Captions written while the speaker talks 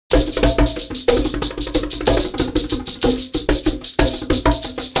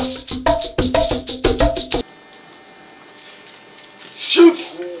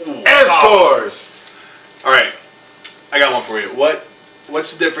for you.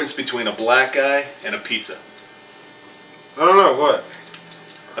 What's the difference between a black guy and a pizza? I don't know, what?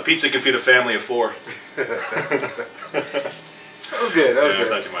 A pizza can feed a family of 4. That was good, that was good. I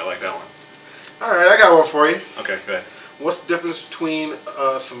thought you might like that one. Alright, I got one for you. Okay, go ahead. What's the difference between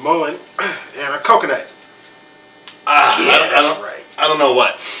a Samoan and a coconut? That's right. I don't know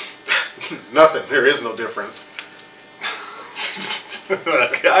what. Nothing. There is no difference.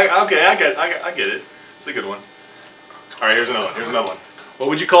 Okay, I get it. It's a good one. All right, here's another one. What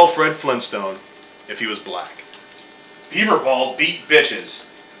would you call Fred Flintstone if he was black? Beaver balls beat bitches.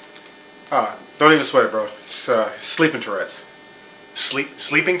 Don't even sweat it, bro. It's sleeping Tourette's.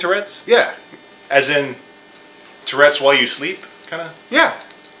 Sleeping Tourette's? Yeah. As in Tourette's while you sleep, kind of? Yeah.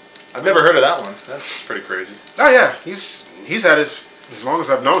 I've never heard of that one. That's pretty crazy. Oh yeah, he's had it as long as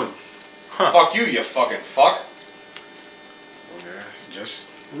I've known him. Huh. Fuck you, you fucking fuck. Yeah, just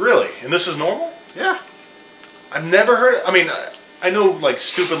really? And this is normal? Yeah. I've never heard of, I mean, I know like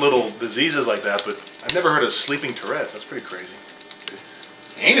stupid little diseases like that, but I've never heard of sleeping Tourette's. That's pretty crazy.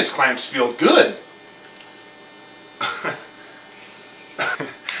 Anus clamps feel good.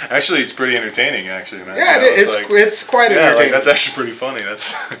 Actually, it's pretty entertaining, actually, man. Yeah, it's quite entertaining. Like, that's actually pretty funny.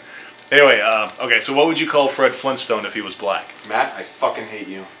 That's anyway. Okay, so what would you call Fred Flintstone if he was black? Matt, I fucking hate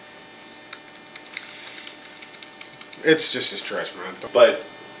you. It's just his Tourette's, man. But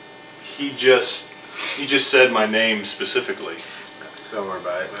he just said my name specifically. Don't worry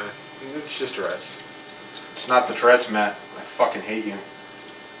about it, man. It's just Tourette's. It's not the Tourette's, Matt. I fucking hate you.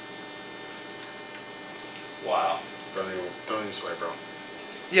 Wow. Don't even sweat, bro.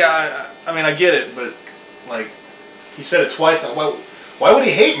 Yeah, I mean, I get it, but like, he said it twice now. Why would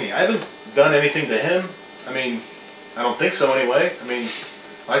he hate me? I haven't done anything to him. I mean, I don't think so anyway. I mean,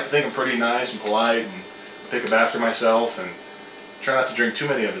 I like to think I'm pretty nice and polite and pick up after myself and try not to drink too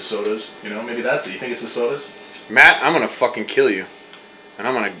many of his sodas. You know, maybe that's it. You think it's the sodas? Matt, I'm gonna fucking kill you. And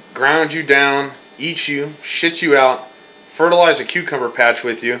I'm gonna ground you down, eat you, shit you out, fertilize a cucumber patch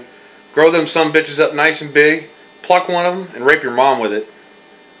with you, grow them some bitches up nice and big, pluck one of them, and rape your mom with it.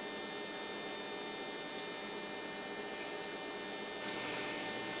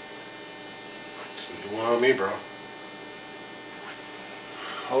 You one on me, bro.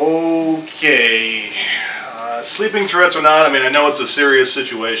 Okay. Sleeping Tourette's or not, I mean, I know it's a serious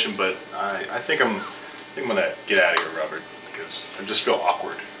situation, but I think I'm gonna get out of here, Robert, because I just feel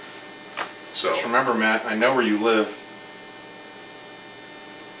awkward. So Just remember, Matt, I know where you live.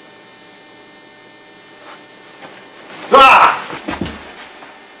 Ah!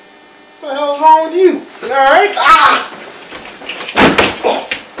 What the hell's wrong with you? You alright? Ah! Oh.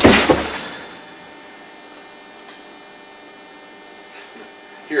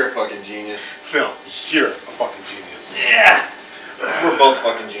 You're a fucking genius. No, you're a fucking genius. Yeah. We're both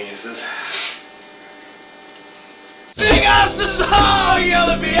fucking geniuses. Sing us the song!